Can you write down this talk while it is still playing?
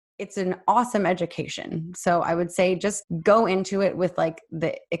it's an awesome education. So I would say just go into it with like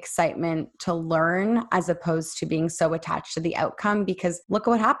the excitement to learn as opposed to being so attached to the outcome, because look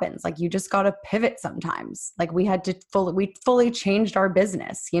at what happens. Like you just got to pivot sometimes. Like we fully changed our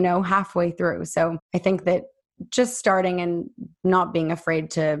business, halfway through. So I think that just starting and not being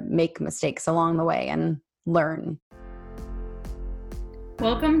afraid to make mistakes along the way and learn.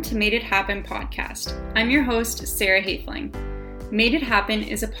 Welcome to Made It Happen podcast. I'm your host, Sarah Hafling. Made It Happen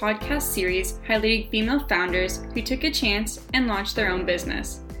is a podcast series highlighting female founders who took a chance and launched their own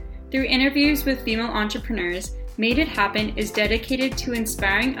business. Through interviews with female entrepreneurs, Made It Happen is dedicated to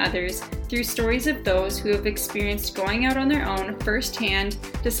inspiring others through stories of those who have experienced going out on their own firsthand,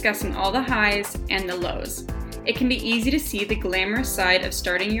 discussing all the highs and the lows. It can be easy to see the glamorous side of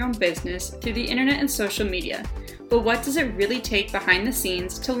starting your own business through the internet and social media, but what does it really take behind the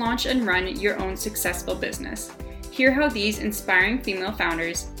scenes to launch and run your own successful business? Hear how these inspiring female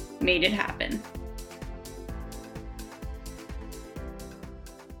founders made it happen.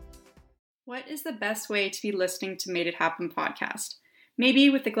 What is the best way to be listening to Made It Happen podcast? Maybe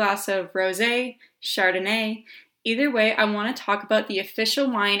with a glass of rosé, Chardonnay. Either way, I want to talk about the official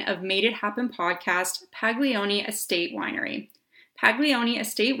wine of Made It Happen podcast, Paglioni Estate Winery. Paglioni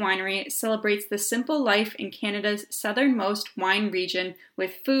Estate Winery celebrates the simple life in Canada's southernmost wine region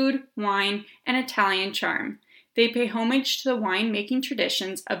with food, wine, and Italian charm. They pay homage to the winemaking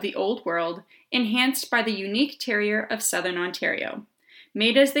traditions of the Old World, enhanced by the unique terroir of Southern Ontario.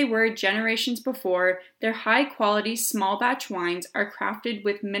 Made as they were generations before, their high-quality small-batch wines are crafted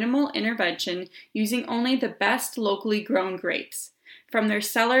with minimal intervention using only the best locally grown grapes. From their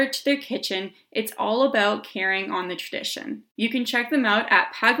cellar to their kitchen, it's all about carrying on the tradition. You can check them out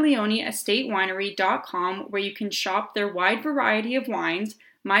at paglioniestatewinery.com, where you can shop their wide variety of wines.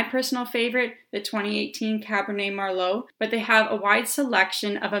 My personal favorite, the 2018 Cabernet Merlot, but they have a wide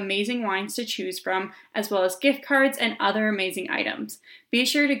selection of amazing wines to choose from, as well as gift cards and other amazing items. Be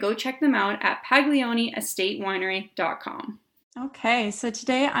sure to go check them out at paglioniestatewinery.com. Okay, so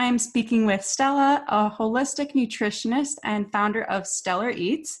today I'm speaking with Stella, a holistic nutritionist and founder of Stellar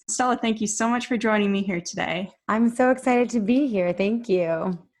Eats. Stella, thank you so much for joining me here today. I'm so excited to be here. Thank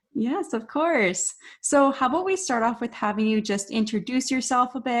you. Yes, of course. So how about we start off with having you just introduce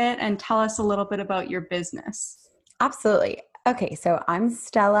yourself a bit and tell us a little bit about your business. Absolutely. Okay, so I'm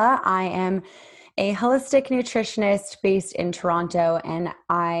Stella. I am a holistic nutritionist based in Toronto, and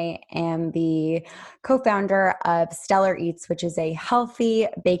I am the co-founder of Stellar Eats, which is a healthy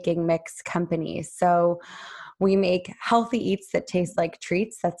baking mix company. So we make healthy eats that taste like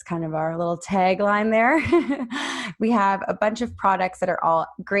treats. That's kind of our little tagline there. We have a bunch of products that are all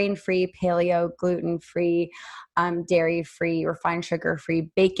grain-free, paleo, gluten-free, dairy-free, refined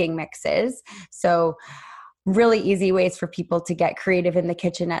sugar-free baking mixes. So really easy ways for people to get creative in the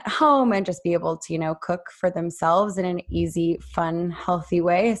kitchen at home and just be able to, cook for themselves in an easy, fun, healthy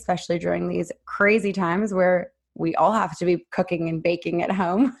way, especially during these crazy times where we all have to be cooking and baking at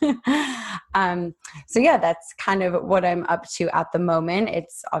home. So yeah, that's kind of what I'm up to at the moment.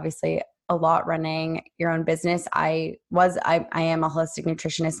 It's obviously a lot running your own business. I am a holistic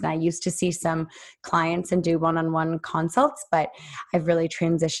nutritionist, and I used to see some clients and do one-on-one consults, but I've really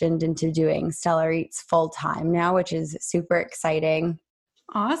transitioned into doing Stellar Eats full time now, which is super exciting.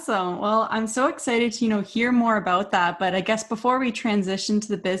 Awesome. Well, I'm so excited to, hear more about that. But I guess before we transition to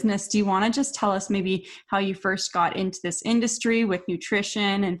the business, do you want to just tell us maybe how you first got into this industry with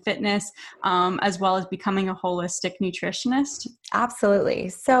nutrition and fitness, as well as becoming a holistic nutritionist? Absolutely.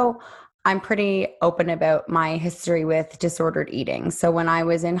 So I'm pretty open about my history with disordered eating. So when I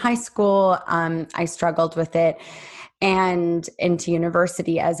was in high school, I struggled with it, and into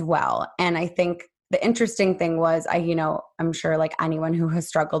university as well. And I think the interesting thing was I'm sure like anyone who has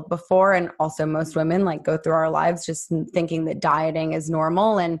struggled before, and also most women go through our lives just thinking that dieting is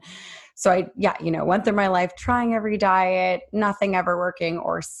normal. And so I went through my life trying every diet, nothing ever working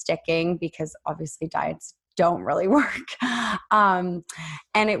or sticking, because obviously diets don't really work. And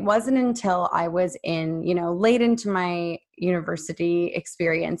it wasn't until I was in, late into my university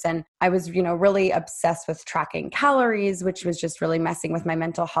experience, and I was, really obsessed with tracking calories, which was just really messing with my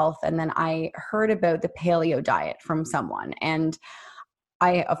mental health. And then I heard about the paleo diet from someone, and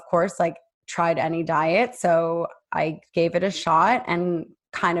I, of course, tried any diet. So I gave it a shot, and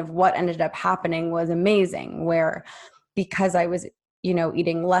kind of what ended up happening was amazing, where because I was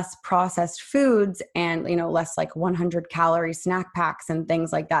eating less processed foods and, less 100 calorie snack packs and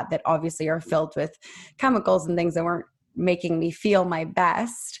things like that, that obviously are filled with chemicals and things that weren't making me feel my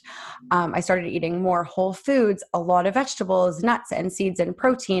best. I started eating more whole foods, a lot of vegetables, nuts and seeds and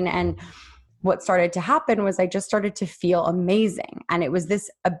protein. And what started to happen was I just started to feel amazing. And it was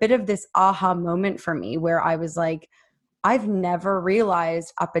a bit of this aha moment for me where I was like, I've never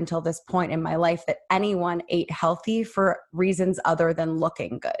realized up until this point in my life that anyone ate healthy for reasons other than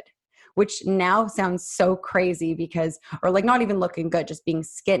looking good, which now sounds so crazy or like not even looking good, just being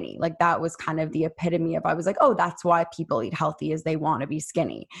skinny. Like that was kind of the epitome of, I was like, oh, that's why people eat healthy, is they want to be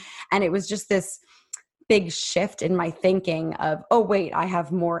skinny. And it was just this big shift in my thinking of, oh, wait, I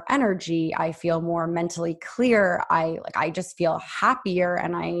have more energy. I feel more mentally clear. I just feel happier,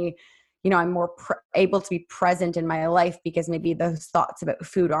 and I'm more able to be present in my life because maybe those thoughts about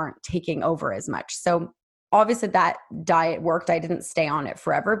food aren't taking over as much. So obviously that diet worked. I didn't stay on it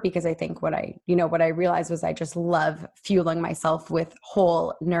forever because I think what I realized was I just love fueling myself with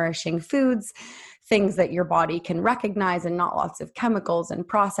whole, nourishing foods, things that your body can recognize, and not lots of chemicals and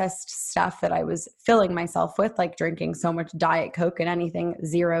processed stuff that I was filling myself with, like drinking so much Diet Coke and anything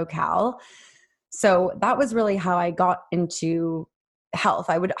 0-cal. So that was really how I got into health.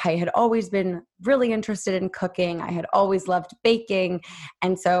 I had always been really interested in cooking. I had always loved baking.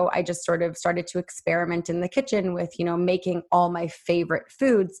 And so I just sort of started to experiment in the kitchen with, making all my favorite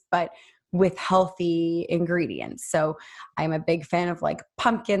foods, but with healthy ingredients. So I'm a big fan of like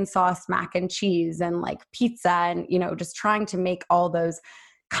pumpkin sauce, mac and cheese, and like pizza, and, just trying to make all those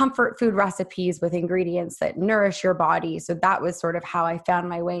comfort food recipes with ingredients that nourish your body. So that was sort of how I found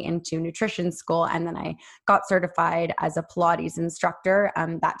my way into nutrition school. And then I got certified as a Pilates instructor.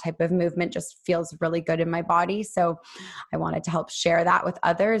 That type of movement just feels really good in my body. So I wanted to help share that with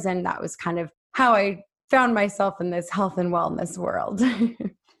others. And that was kind of how I found myself in this health and wellness world.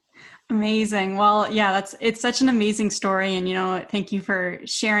 Amazing. Well, yeah, it's such an amazing story. And, thank you for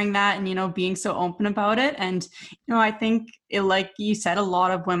sharing that and, being so open about it. And, I think like you said, a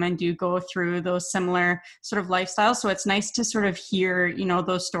lot of women do go through those similar sort of lifestyles. So it's nice to sort of hear,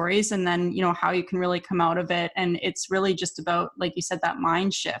 those stories, and then, how you can really come out of it. And it's really just about, like you said, that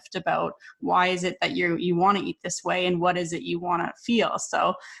mind shift about why is it that you want to eat this way, and what is it you want to feel.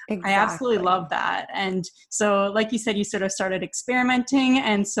 So exactly. I absolutely love that. And so, like you said, you sort of started experimenting.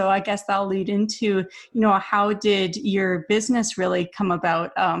 And so I guess that'll lead into, how did your business really come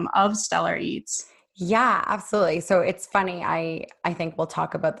about of Stellar Eats? Yeah, absolutely. So it's funny. I think we'll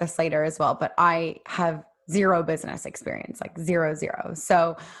talk about this later as well, but I have zero business experience, like zero.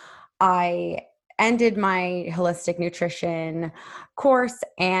 So I ended my holistic nutrition course,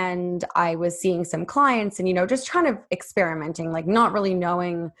 and I was seeing some clients and, just trying to experimenting, like not really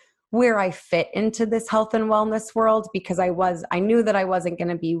knowing where I fit into this health and wellness world, because I knew that I wasn't going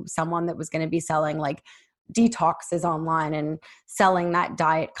to be someone that was going to be selling like detoxes online and selling that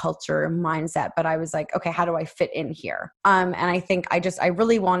diet culture mindset. But I was like, okay, how do I fit in here? And I think I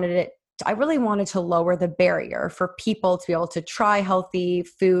really wanted to lower the barrier for people to be able to try healthy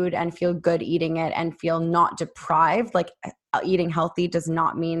food and feel good eating it and feel not deprived. Like eating healthy does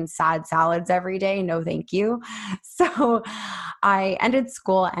not mean sad salads every day. No, thank you. So I ended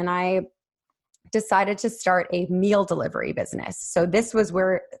school and I decided to start a meal delivery business. So this was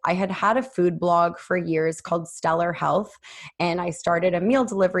where I had a food blog for years called Stellar Health, and I started a meal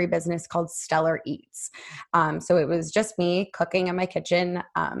delivery business called Stellar Eats. So it was just me cooking in my kitchen,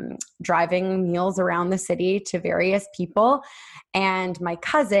 driving meals around the city to various people. And my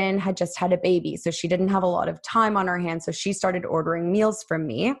cousin had just had a baby, so she didn't have a lot of time on her hands. So she started ordering meals from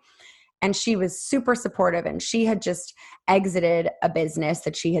me. And she was super supportive, and she had just exited a business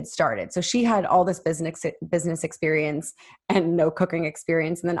that she had started. So she had all this business experience and no cooking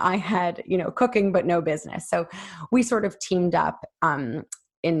experience. And then I had, cooking, but no business. So we sort of teamed up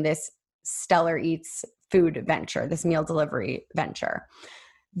in this Stellar Eats food venture, this meal delivery venture.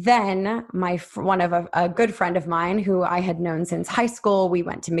 Then a good friend of mine who I had known since high school, we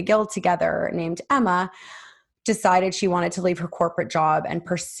went to McGill together, named Emma, decided she wanted to leave her corporate job and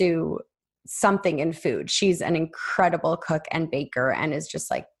pursue something in food. She's an incredible cook and baker and is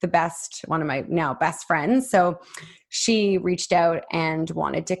just like one of my now best friends. So she reached out and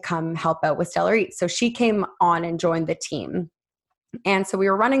wanted to come help out with Stellar Eats. So she came on and joined the team. And so we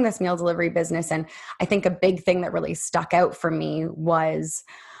were running this meal delivery business. And I think a big thing that really stuck out for me was,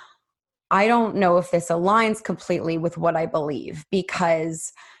 I don't know if this aligns completely with what I believe,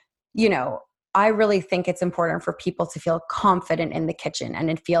 because, I really think it's important for people to feel confident in the kitchen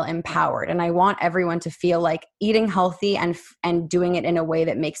and feel empowered. And I want everyone to feel like eating healthy and doing it in a way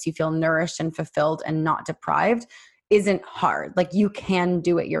that makes you feel nourished and fulfilled and not deprived isn't hard. Like you can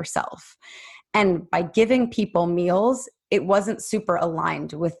do it yourself. And by giving people meals, it wasn't super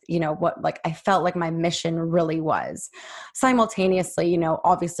aligned with, what like I felt like my mission really was. Simultaneously,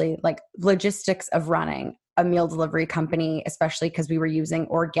 obviously like logistics of running a meal delivery company, especially because we were using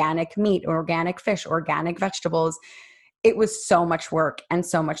organic meat, organic fish, organic vegetables. It was so much work and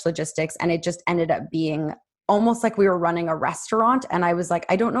so much logistics. And it just ended up being almost like we were running a restaurant. And I was like,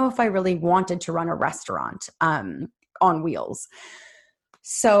 I don't know if I really wanted to run a restaurant on wheels.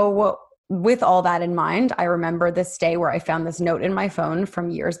 So with all that in mind, I remember this day where I found this note in my phone from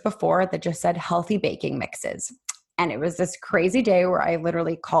years before that just said healthy baking mixes. And it was this crazy day where I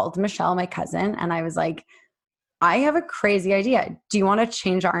literally called Michelle, my cousin, and I was like, I have a crazy idea. Do you want to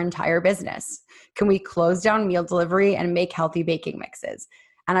change our entire business? Can we close down meal delivery and make healthy baking mixes?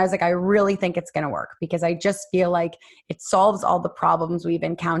 And I was like, I really think it's going to work because I just feel like it solves all the problems we've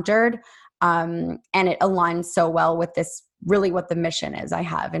encountered. And it aligns so well with this, really what the mission is I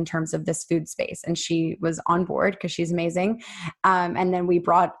have in terms of this food space. And she was on board because she's amazing. And then we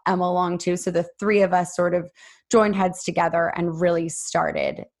brought Emma along too. So the three of us sort of joined heads together and really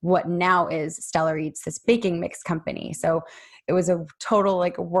started what now is Stellar Eats, this baking mix company. So it was a total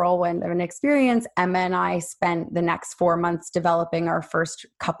like whirlwind of an experience. Emma and I spent the next 4 months developing our first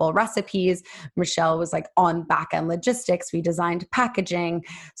couple recipes. Michelle was like on back-end logistics. We designed packaging,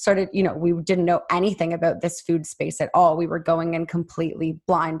 started, we didn't know anything about this food space at all. We were going in completely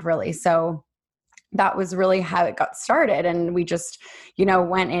blind, really. So that was really how it got started. And we just,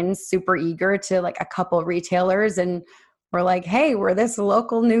 went in super eager to like a couple retailers and we're like, hey, we're this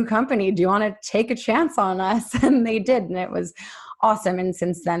local new company. Do you want to take a chance on us? And they did. And it was awesome. And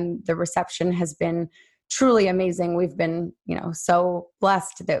since then, the reception has been truly amazing. We've been, so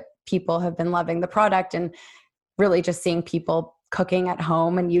blessed that people have been loving the product and really just seeing people cooking at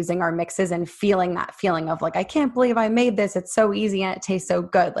home and using our mixes and feeling that feeling of like, I can't believe I made this. It's so easy and it tastes so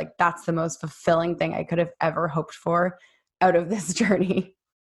good. Like that's the most fulfilling thing I could have ever hoped for out of this journey.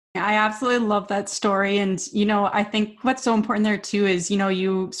 I absolutely love that story. And, I think what's so important there too is,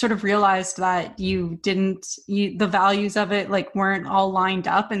 you sort of realized that the values of it like weren't all lined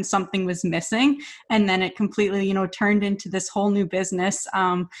up and something was missing. And then it completely, turned into this whole new business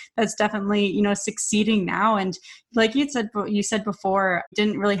that's definitely, succeeding now. And like you said before,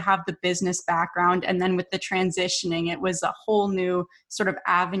 didn't really have the business background. And then with the transitioning, it was a whole new sort of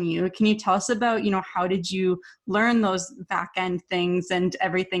avenue. Can you tell us about, how did you learn those back end things and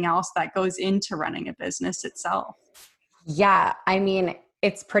everything else that goes into running a business itself? Yeah. I mean,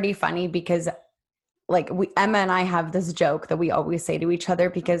 it's pretty funny because like Emma and I have this joke that we always say to each other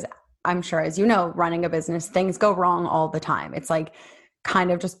because I'm sure, as you know, running a business, things go wrong all the time. It's like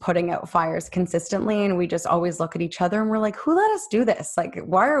kind of just putting out fires consistently. And we just always look at each other and we're like, who let us do this? Like,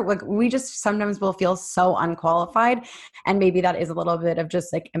 we just sometimes will feel so unqualified. And maybe that is a little bit of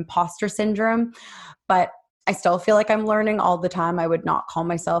just like imposter syndrome, but I still feel like I'm learning all the time. I would not call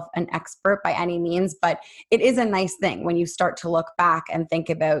myself an expert by any means, but it is a nice thing when you start to look back and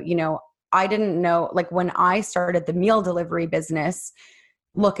think about, I didn't know, like when I started the meal delivery business,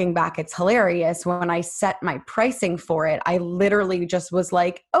 looking back, it's hilarious. When I set my pricing for it, I literally just was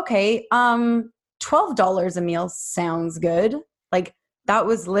like, okay, $12 a meal sounds good. Like that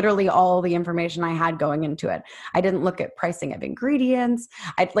was literally all the information I had going into it. I didn't look at pricing of ingredients.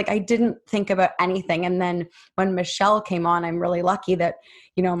 I didn't think about anything. And then when Michelle came on, I'm really lucky that,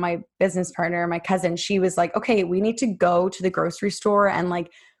 my business partner, my cousin, she was like, okay, we need to go to the grocery store and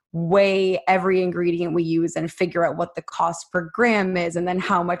like weigh every ingredient we use and figure out what the cost per gram is. And then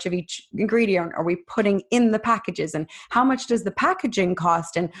how much of each ingredient are we putting in the packages and how much does the packaging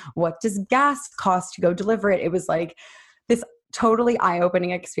cost and what does gas cost to go deliver it? It was like this totally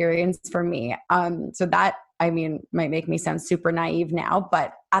eye-opening experience for me. So that, might make me sound super naive now,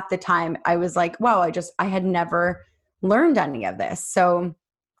 but at the time I was like, wow, I had never learned any of this. So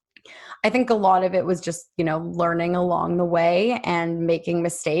I think a lot of it was just, learning along the way and making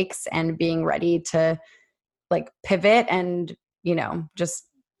mistakes and being ready to like pivot and, just,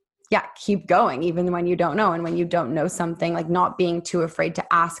 keep going even when you don't know. And when you don't know something, like not being too afraid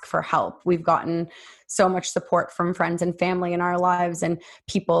to ask for help. We've gotten so much support from friends and family in our lives and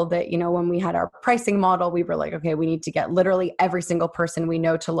people that, when we had our pricing model, we were like, okay, we need to get literally every single person we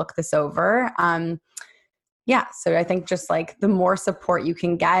know to look this over. So I think just like the more support you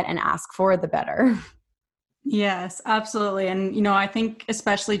can get and ask for, the better. Yes, absolutely. And, you know, I think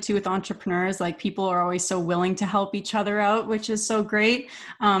especially too with entrepreneurs, like people are always so willing to help each other out, which is so great.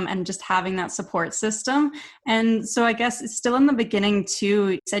 And just having that support system. And so I guess it's still in the beginning too.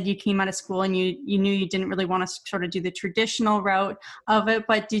 You said you came out of school and you knew you didn't really want to sort of do the traditional route of it,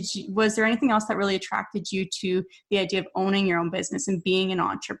 but was there anything else that really attracted you to the idea of owning your own business and being an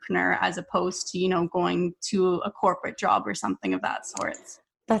entrepreneur as opposed to, you know, going to a corporate job or something of that sort?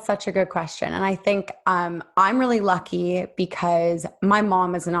 That's such a good question. And I think I'm really lucky because my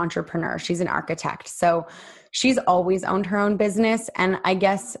mom is an entrepreneur. She's an architect. So she's always owned her own business. And I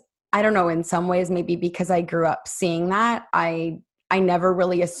guess, I don't know, in some ways, maybe because I grew up seeing that, I never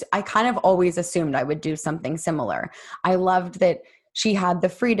really, I kind of always assumed I would do something similar. I loved that she had the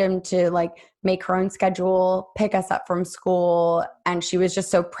freedom to like make her own schedule, pick us up from school. And she was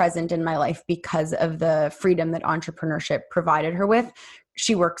just so present in my life because of the freedom that entrepreneurship provided her with.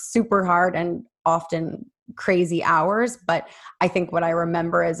 She works super hard and often crazy hours, but I think what I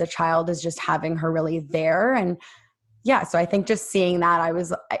remember as a child is just having her really there. And yeah, so I think just seeing that,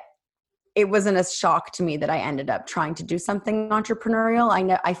 it wasn't a shock to me that I ended up trying to do something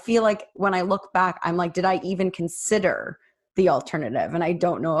entrepreneurial. I feel like when I look back, I'm like, did I even consider the alternative? And I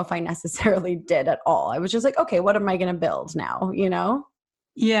don't know if I necessarily did at all. I was just like, okay, what am I going to build now? You know?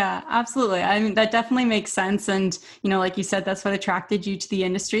 Yeah, absolutely. I mean, that definitely makes sense. And, you know, like you said, that's what attracted you to the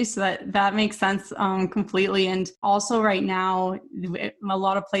industry. So that makes sense completely. And also right now, a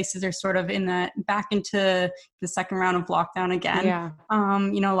lot of places are sort of back into the second round of lockdown again. Yeah.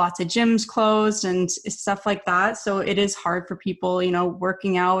 You know, lots of gyms closed and stuff like that. So it is hard for people, you know,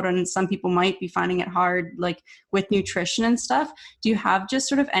 working out, and some people might be finding it hard, like with nutrition and stuff. Do you have just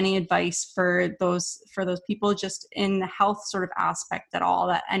sort of any advice for those people just in the health sort of aspect at all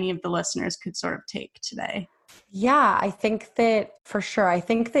that any of the listeners could sort of take today? Yeah, I think that for sure. I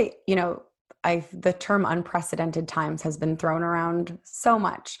think that, you know, the term unprecedented times has been thrown around so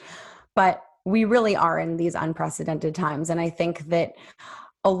much, but we really are in these unprecedented times. And I think that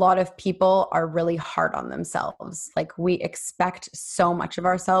a lot of people are really hard on themselves. Like we expect so much of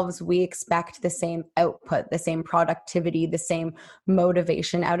ourselves. We expect the same output, the same productivity, the same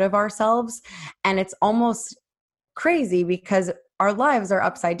motivation out of ourselves. And it's almost crazy because our lives are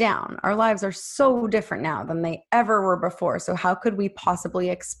upside down. Our lives are so different now than they ever were before. So how could we possibly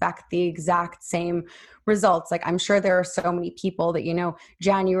expect the exact same results? Like I'm sure there are so many people that, you know,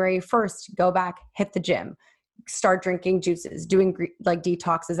 January 1st, go back, hit the gym, start drinking juices, doing like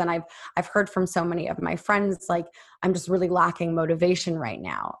detoxes. And I've heard from so many of my friends, like, I'm just really lacking motivation right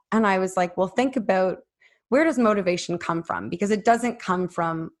now. And I was like, well, think about, where does motivation come from? Because it doesn't come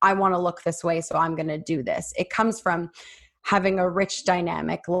from, I want to look this way, so I'm going to do this. It comes from having a rich,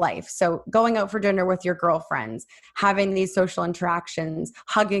 dynamic life. So going out for dinner with your girlfriends, having these social interactions,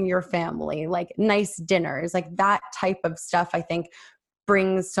 hugging your family, like nice dinners, like that type of stuff, I think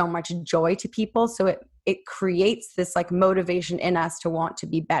brings so much joy to people. So it creates this like motivation in us to want to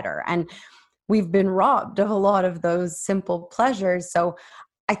be better. And we've been robbed of a lot of those simple pleasures. So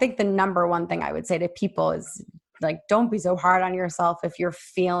I think the number one thing I would say to people is like, don't be so hard on yourself if you're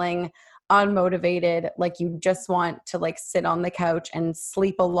feeling unmotivated, like you just want to like sit on the couch and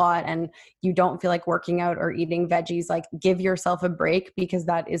sleep a lot and you don't feel like working out or eating veggies. Like give yourself a break, because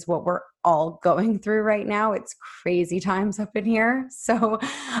that is what we're all going through right now. It's crazy times up in here. So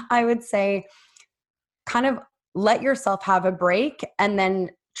I would say kind of let yourself have a break and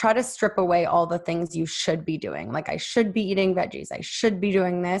then try to strip away all the things you should be doing. Like I should be eating veggies. I should be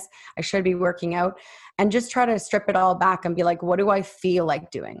doing this. I should be working out, and just try to strip it all back and be like, what do I feel like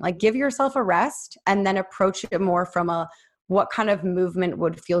doing? Like give yourself a rest and then approach it more from what kind of movement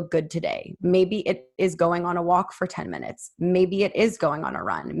would feel good today? Maybe it is going on a walk for 10 minutes. Maybe it is going on a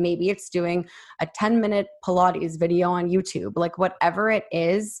run. Maybe it's doing a 10-minute Pilates video on YouTube. Like whatever it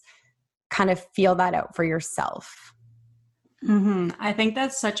is, kind of feel that out for yourself. Mm-hmm. I think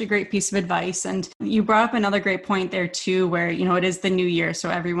that's such a great piece of advice. And you brought up another great point there too, where, you know, it is the new year. So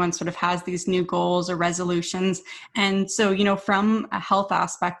everyone sort of has these new goals or resolutions. And so, you know, from a health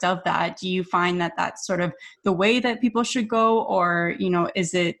aspect of that, do you find that that's sort of the way that people should go? Or, you know,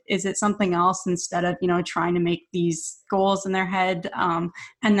 is it something else instead of, you know, trying to make these goals in their head? And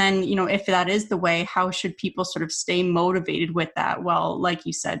then, you know, if that is the way, how should people sort of stay motivated with that? Well, like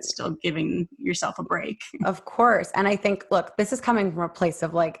you said, still giving yourself a break. Of course. And I think, look, this is coming from a place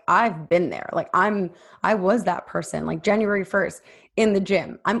of like, I've been there. Like I was that person, like January 1st in the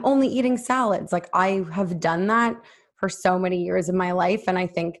gym, I'm only eating salads. Like I have done that for so many years of my life. And I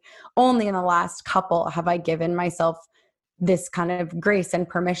think only in the last couple have I given myself this kind of grace and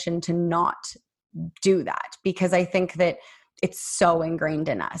permission to not do that, because I think that it's so ingrained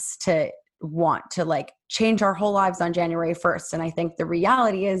in us to want to like change our whole lives on January 1st. And I think the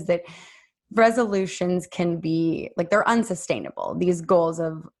reality is that resolutions can be like, they're unsustainable. These goals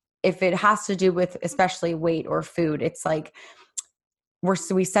of, if it has to do with especially weight or food, it's like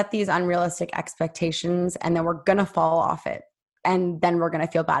we set these unrealistic expectations and then we're going to fall off it. And then we're going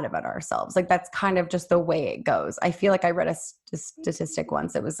to feel bad about ourselves. Like that's kind of just the way it goes. I feel like I read a statistic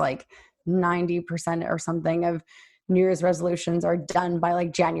once. It was like 90% or something of New Year's resolutions are done by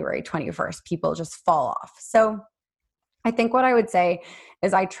like January 21st. People just fall off. So I think what I would say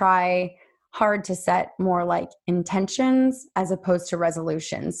is I try hard to set more like intentions as opposed to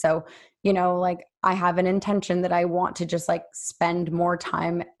resolutions. So, you know, like I have an intention that I want to just like spend more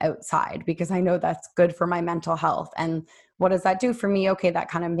time outside because I know that's good for my mental health. And what does that do for me? Okay, that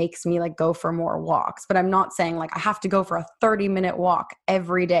kind of makes me like go for more walks, but I'm not saying like I have to go for a 30-minute walk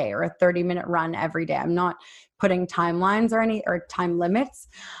every day or a 30-minute run every day. I'm not putting timelines or time limits.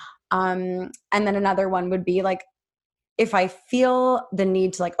 And then another one would be like, if I feel the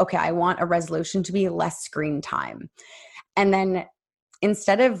need to like, okay, I want a resolution to be less screen time. And then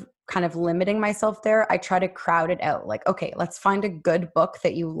instead of kind of limiting myself there, I try to crowd it out. Like, okay, let's find a good book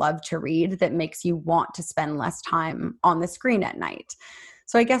that you love to read that makes you want to spend less time on the screen at night.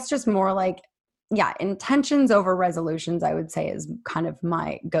 So I guess just more like, yeah, intentions over resolutions, I would say is kind of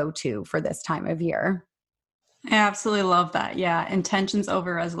my go-to for this time of year. I absolutely love that. Yeah. Intentions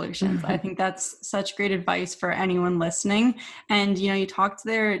over resolutions. I think that's such great advice for anyone listening. And, you know, you talked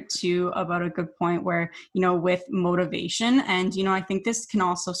there too about a good point where, you know, with motivation and, you know, I think this can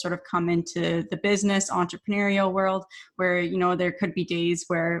also sort of come into the business entrepreneurial world where, you know, there could be days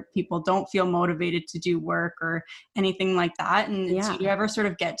where people don't feel motivated to do work or anything like that. And do you ever sort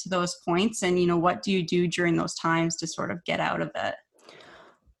of get to those points and, you know, what do you do during those times to sort of get out of it?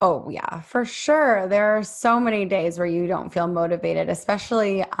 Oh, yeah, for sure. There are so many days where you don't feel motivated,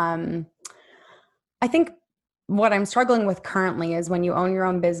 especially I think what I'm struggling with currently is when you own your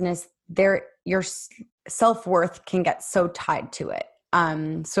own business, your self-worth can get so tied to it.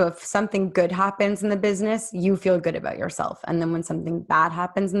 So if something good happens in the business, you feel good about yourself. And then when something bad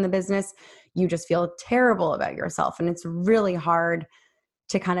happens in the business, you just feel terrible about yourself. And it's really hard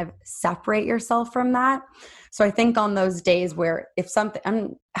to kind of separate yourself from that. So I think on those days where if something, I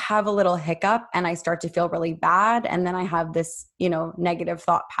have a little hiccup and I start to feel really bad, and then I have this, you know, negative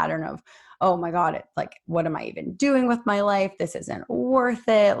thought pattern of, oh my God, it's like, what am I even doing with my life? This isn't worth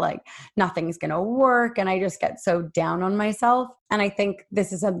it. Like nothing's going to work. And I just get so down on myself. And I think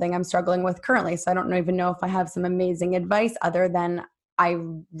this is something I'm struggling with currently. So I don't even know if I have some amazing advice other than I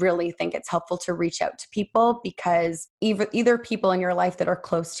really think it's helpful to reach out to people because either people in your life that are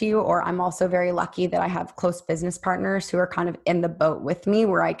close to you, or I'm also very lucky that I have close business partners who are kind of in the boat with me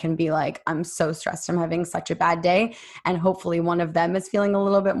where I can be like, I'm so stressed, I'm having such a bad day. And hopefully one of them is feeling a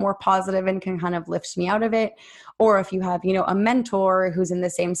little bit more positive and can kind of lift me out of it. Or if you have, you know, a mentor who's in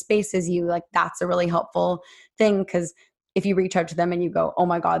the same space as you, like that's a really helpful thing because if you reach out to them and you go, oh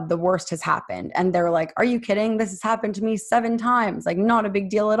my God, the worst has happened. And they're like, are you kidding? This has happened to me 7 times. Like not a big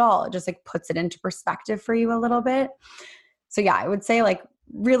deal at all. It just like puts it into perspective for you a little bit. So yeah, I would say like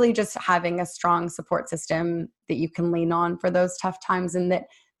really just having a strong support system that you can lean on for those tough times and that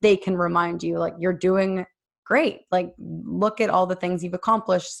they can remind you like you're doing great. Like look at all the things you've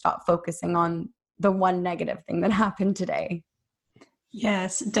accomplished. Stop focusing on the one negative thing that happened today.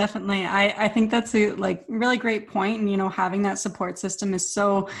 Yes, definitely. I think that's a like really great point. And, you know, having that support system is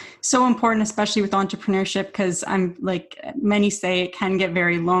so important, especially with entrepreneurship, because I'm like many say it can get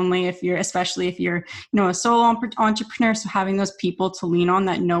very lonely especially if you're, you know, a solo entrepreneur. So having those people to lean on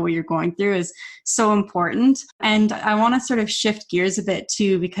that know what you're going through is so important. And I want to sort of shift gears a bit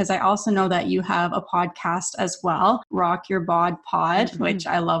too, because I also know that you have a podcast as well, Rock Your Bod Pod, which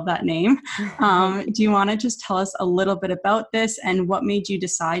I love that name. Do you want to just tell us a little bit about this and what made you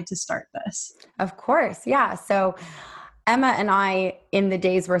decide to start this? Of course. Yeah. So Emma and I, in the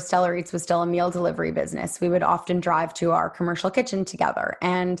days where Stellar Eats was still a meal delivery business, we would often drive to our commercial kitchen together.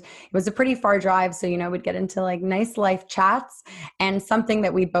 And it was a pretty far drive. So, you know, we'd get into like nice life chats. And something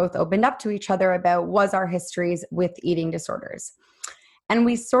that we both opened up to each other about was our histories with eating disorders. And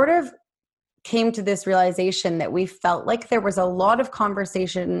we sort of came to this realization that we felt like there was a lot of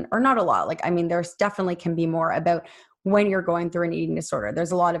conversation, or not a lot, like, I mean, there's definitely can be more about when you're going through an eating disorder. There's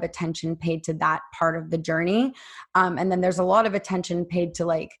a lot of attention paid to that part of the journey. And then there's a lot of attention paid to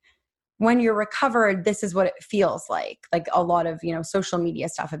like, when you're recovered, this is what it feels like a lot of, you know, social media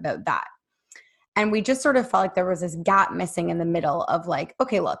stuff about that. And we just sort of felt like there was this gap missing in the middle of like,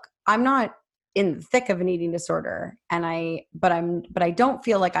 okay, look, I'm not in the thick of an eating disorder, and but I don't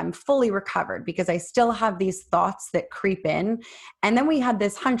feel like I'm fully recovered because I still have these thoughts that creep in. And then we had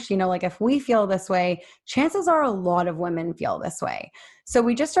this hunch, like if we feel this way, chances are a lot of women feel this way. So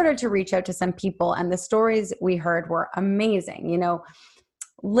we just started to reach out to some people, and the stories we heard were amazing.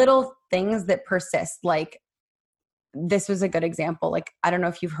 Little things that persist. Like, this was a good example. Like, I don't know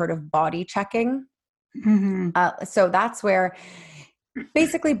if you've heard of body checking. Mm-hmm. So that's where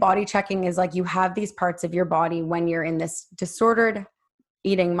basically body checking is like, you have these parts of your body when you're in this disordered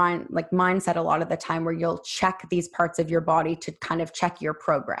eating mindset a lot of the time, where you'll check these parts of your body to kind of check your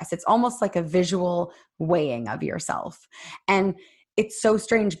progress. It's almost like a visual weighing of yourself. And it's so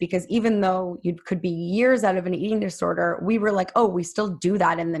strange because even though you could be years out of an eating disorder, we were like, oh, we still do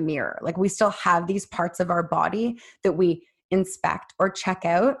that in the mirror. Like, we still have these parts of our body that we inspect or check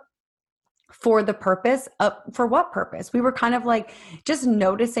out for the purpose of, for what purpose? We were kind of like just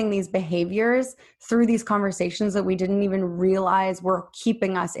noticing these behaviors through these conversations that we didn't even realize were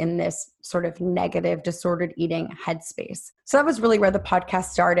keeping us in this sort of negative, disordered eating headspace. So that was really where the podcast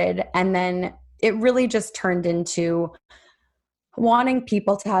started. And then it really just turned into wanting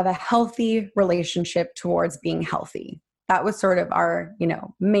people to have a healthy relationship towards being healthy. That was sort of our,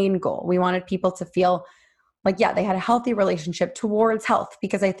 main goal. We wanted people to feel like, yeah, they had a healthy relationship towards health,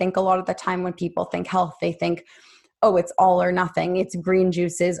 because I think a lot of the time when people think health, they think, oh, it's all or nothing. It's green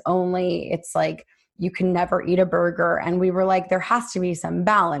juices only. It's like, you can never eat a burger. And we were like, there has to be some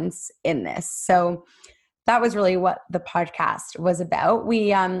balance in this. So that was really what the podcast was about. We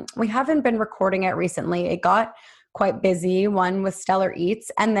haven't been recording it recently. It got quite busy, one with Stellar Eats.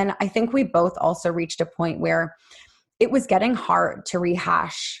 And then I think we both also reached a point where it was getting hard to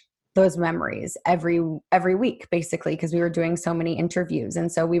rehash those memories every week, basically, because we were doing so many interviews.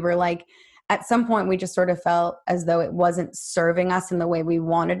 And so we were like, at some point, we just sort of felt as though it wasn't serving us in the way we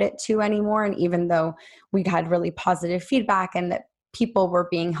wanted it to anymore. And even though we had really positive feedback and that people were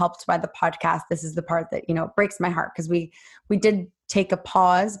being helped by the podcast, this is the part that, breaks my heart, because we did take a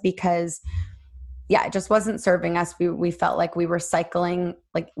pause because, yeah, it just wasn't serving us. We felt like we were circling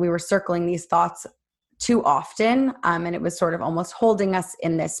these thoughts too often. And it was sort of almost holding us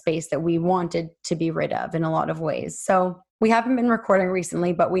in this space that we wanted to be rid of in a lot of ways. So we haven't been recording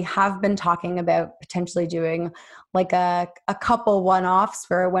recently, but we have been talking about potentially doing like a couple one-offs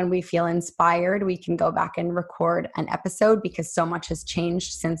where when we feel inspired, we can go back and record an episode, because so much has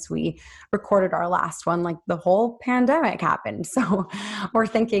changed since we recorded our last one. Like, the whole pandemic happened. So we're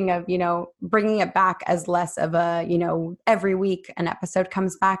thinking of, bringing it back as less of a, every week an episode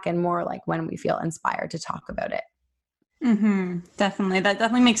comes back, and more like when we feel inspired to talk about it. Mm-hmm. Definitely. That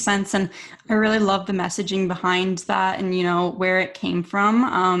definitely makes sense. And I really love the messaging behind that and, where it came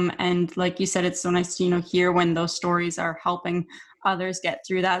from. And like you said, it's so nice to, hear when those stories are helping others get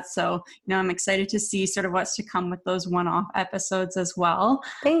through that. So, I'm excited to see sort of what's to come with those one-off episodes as well.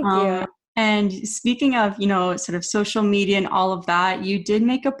 Thank you. And speaking of, sort of social media and all of that, you did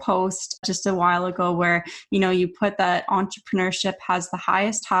make a post just a while ago where, you put that entrepreneurship has the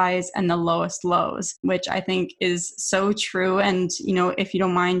highest highs and the lowest lows, which I think is so true. And, if you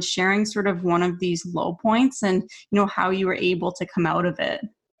don't mind sharing sort of one of these low points and, how you were able to come out of it.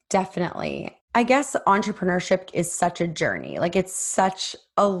 Definitely. I guess entrepreneurship is such a journey. Like, it's such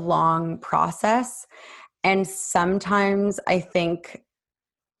a long process. And sometimes I think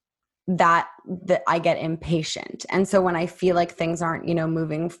that I get impatient. And so when I feel like things aren't,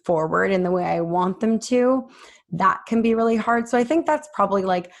 moving forward in the way I want them to, that can be really hard. So I think that's probably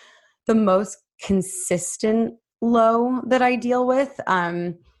like the most consistent low that I deal with.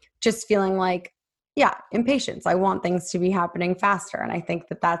 Just feeling like, yeah, impatience. I want things to be happening faster. And I think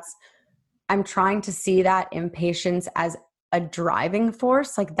I'm trying to see that impatience as a driving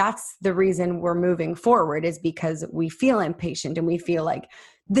force. Like, that's the reason we're moving forward, is because we feel impatient and we feel like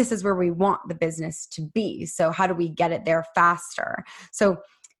this is where we want the business to be. So how do we get it there faster? So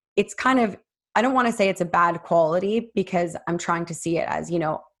it's kind of, I don't want to say it's a bad quality, because I'm trying to see it as,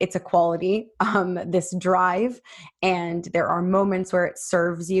 it's a quality, this drive. And there are moments where it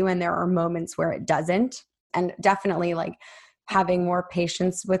serves you and there are moments where it doesn't. And definitely, like, having more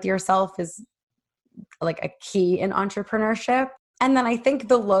patience with yourself is like a key in entrepreneurship. And then I think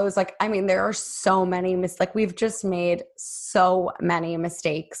the lows, there are so many we've just made so many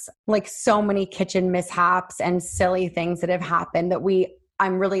mistakes, like so many kitchen mishaps and silly things that have happened that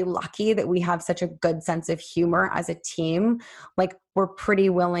I'm really lucky that we have such a good sense of humor as a team. Like, we're pretty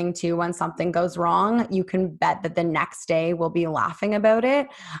willing to, when something goes wrong, you can bet that the next day we'll be laughing about it.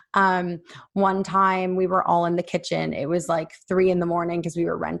 One time we were all in the kitchen. It was like 3 a.m. because we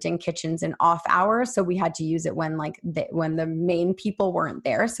were renting kitchens in off hours. So we had to use it when when the main people weren't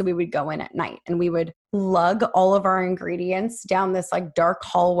there. So we would go in at night and we would lug all of our ingredients down this like dark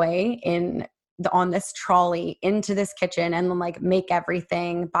hallway on this trolley into this kitchen, and then like make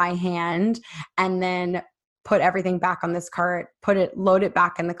everything by hand, and then put everything back on this cart, load it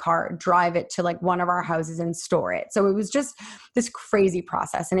back in the car, drive it to like one of our houses and store it. So it was just this crazy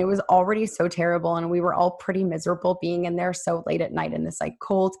process, and it was already so terrible. And we were all pretty miserable being in there so late at night in this like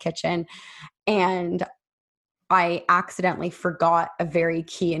cold kitchen. And I accidentally forgot a very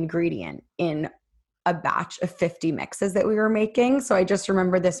key ingredient in a batch of 50 mixes that we were making. So I just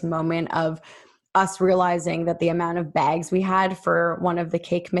remember this moment of us realizing that the amount of bags we had for one of the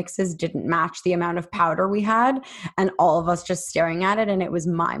cake mixes didn't match the amount of powder we had, and all of us just staring at it. And it was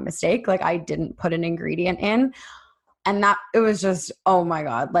my mistake. Like, I didn't put an ingredient in. And it was just, oh my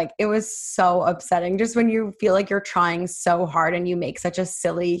God, like it was so upsetting just when you feel like you're trying so hard and you make such a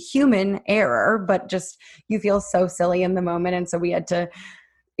silly human error, but just you feel so silly in the moment. And so we had to,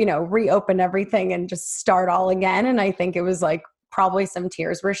 reopen everything and just start all again. And I think it was like, probably some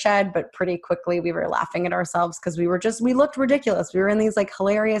tears were shed, but pretty quickly we were laughing at ourselves because we looked ridiculous. We were in these like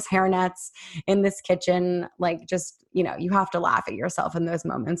hilarious hairnets in this kitchen. Like, just, you have to laugh at yourself in those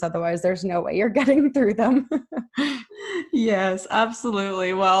moments. Otherwise there's no way you're getting through them. Yes,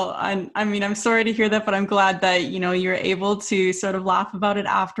 absolutely. Well, I'm sorry to hear that, but I'm glad that, you're able to sort of laugh about it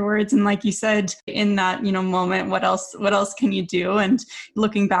afterwards. And like you said, in that, moment, what else can you do? And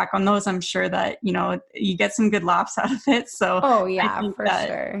looking back on those, I'm sure that, you get some good laughs out of it. So oh yeah, for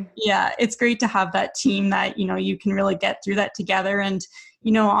sure. Yeah, it's great to have that team that, you can really get through that together. And,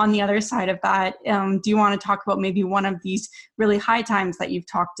 on the other side of that, do you want to talk about maybe one of these really high times that you've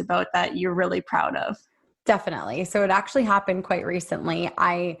talked about that you're really proud of? Definitely. So it actually happened quite recently.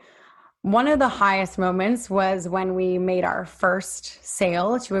 One of the highest moments was when we made our first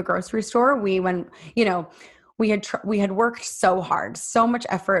sale to a grocery store. We had worked so hard, so much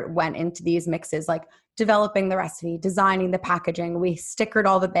effort went into these mixes, like developing the recipe, designing the packaging. We stickered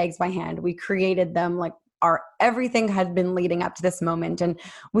all the bags by hand. We created them, like everything had been leading up to this moment. And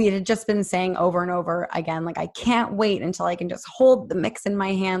we had just been saying over and over again, like, I can't wait until I can just hold the mix in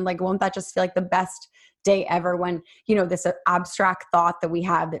my hand. Like, won't that just feel like the best day ever when, this abstract thought that we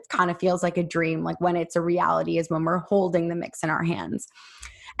have that kind of feels like a dream, like when it's a reality is when we're holding the mix in our hands.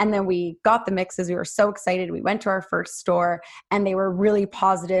 And then we got the mixes. We were so excited. We went to our first store and they were really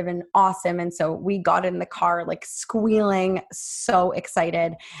positive and awesome. And so we got in the car, like squealing, so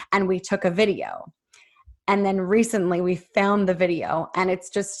excited. And we took a video. And then recently we found the video, and it's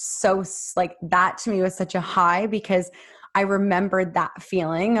just so like, that to me was such a high, because I remembered that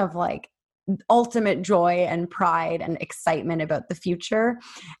feeling of like ultimate joy and pride and excitement about the future.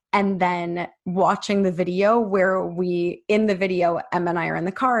 And then watching the video where in the video, Emma and I are in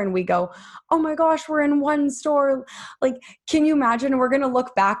the car and we go, oh my gosh, we're in one store. Like, can you imagine? We're going to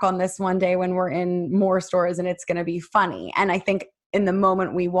look back on this one day when we're in more stores and it's going to be funny. And I think in the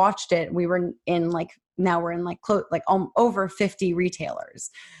moment we watched it, we were in like, now we're in like over 50 retailers.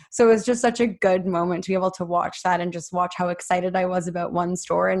 So it was just such a good moment to be able to watch that and just watch how excited I was about one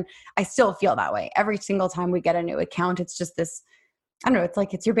store. And I still feel that way every single time we get a new account. It's just this, I don't know, it's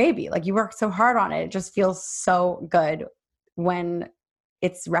like, it's your baby. Like, you worked so hard on it. It just feels so good when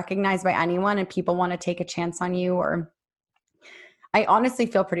it's recognized by anyone and people want to take a chance on you. Or I honestly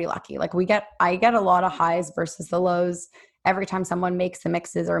feel pretty lucky. Like, I get a lot of highs versus the lows. Every time someone makes the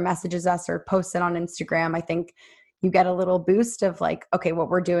mixes or messages us or posts it on Instagram, I think you get a little boost of like, okay, what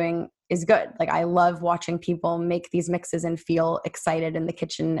we're doing is good. Like, I love watching people make these mixes and feel excited in the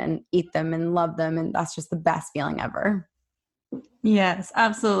kitchen and eat them and love them. And that's just the best feeling ever. Yes,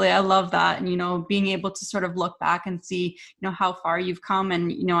 absolutely. I love that. And, being able to sort of look back and see, how far you've come,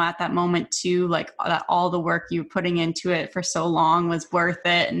 and, at that moment too, like that all the work you were putting into it for so long was worth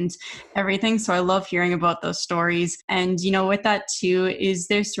it and everything. So I love hearing about those stories. And, with that too, is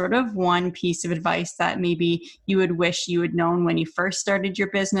there sort of one piece of advice that maybe you would wish you had known when you first started your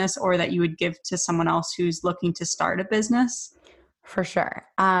business, or that you would give to someone else who's looking to start a business? For sure.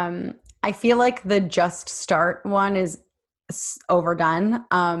 I feel like the just start one is overdone.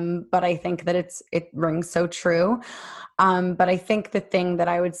 But I think that it rings so true. But I think the thing that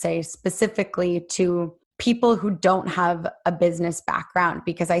I would say specifically to people who don't have a business background,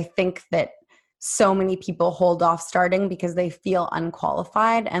 because I think that so many people hold off starting because they feel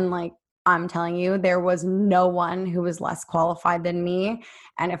unqualified. And like, I'm telling you, there was no one who was less qualified than me.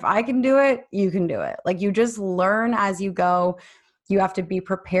 And if I can do it, you can do it. Like, you just learn as you go. You have to be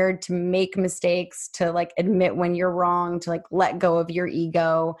prepared to make mistakes, to like admit when you're wrong, to like let go of your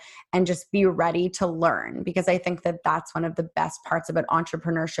ego and just be ready to learn. Because I think that that's one of the best parts about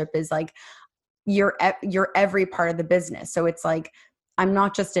entrepreneurship is like you're every part of the business. So it's like, I'm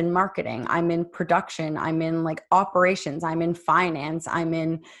not just in marketing, I'm in production, I'm in like operations, I'm in finance, I'm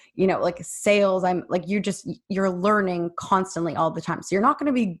in, like sales. I'm like, you're learning constantly all the time. So you're not going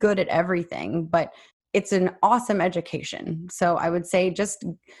to be good at everything, but it's an awesome education. So I would say just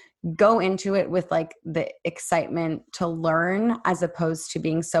go into it with like the excitement to learn as opposed to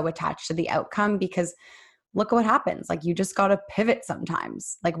being so attached to the outcome, because look at what happens. Like, you just got to pivot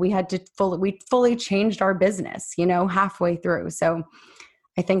sometimes. Like, we had to fully changed our business, halfway through. So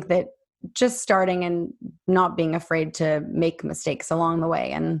I think that just starting and not being afraid to make mistakes along the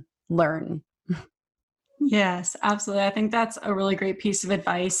way and learn. Yes, absolutely. I think that's a really great piece of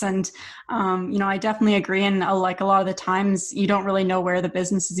advice. And, I definitely agree. And like a lot of the times you don't really know where the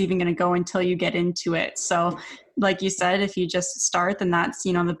business is even going to go until you get into it. So like you said, if you just start, then that's,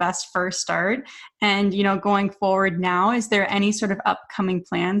 the best first start. And, going forward now, is there any sort of upcoming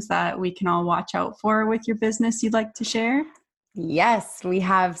plans that we can all watch out for with your business you'd like to share? Yes, we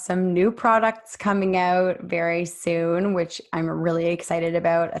have some new products coming out very soon, which I'm really excited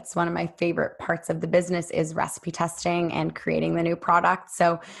about. It's one of my favorite parts of the business is recipe testing and creating the new product.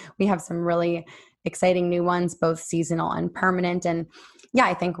 So we have some really exciting new ones, both seasonal and permanent. And yeah,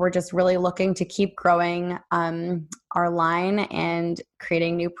 I think we're just really looking to keep growing our line and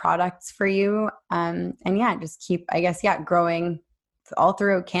creating new products for you. And yeah, just keep, growing all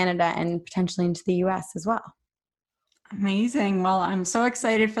throughout Canada and potentially into the US as well. Amazing. Well, I'm so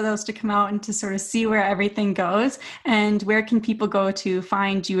excited for those to come out and to sort of see where everything goes. And where can people go to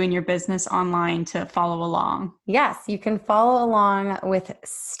find you and your business online to follow along? Yes, you can follow along with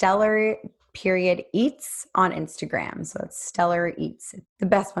Stellar_Eats on Instagram. So it's Stellar Eats, the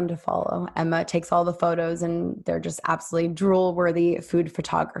best one to follow. Emma takes all the photos and they're just absolutely drool-worthy food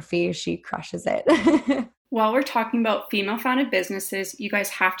photography. She crushes it. While we're talking about female-founded businesses, you guys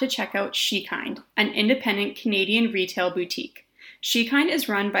have to check out SheKind, an independent Canadian retail boutique. SheKind is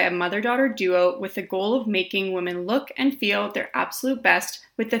run by a mother-daughter duo with the goal of making women look and feel their absolute best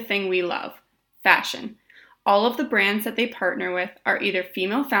with the thing we love, fashion. All of the brands that they partner with are either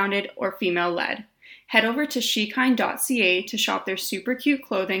female-founded or female-led. Head over to shekind.ca to shop their super cute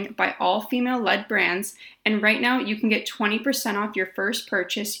clothing by all female-led brands, and right now you can get 20% off your first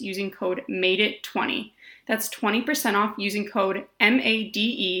purchase using code MADEIT20. That's 20% off using code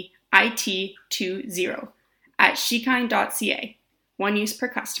MADEIT20 at shekind.ca. One use per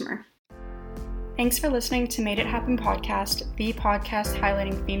customer. Thanks for listening to Made It Happen Podcast, the podcast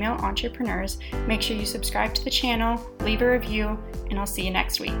highlighting female entrepreneurs. Make sure you subscribe to the channel, leave a review, and I'll see you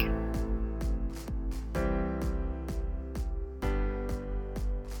next week.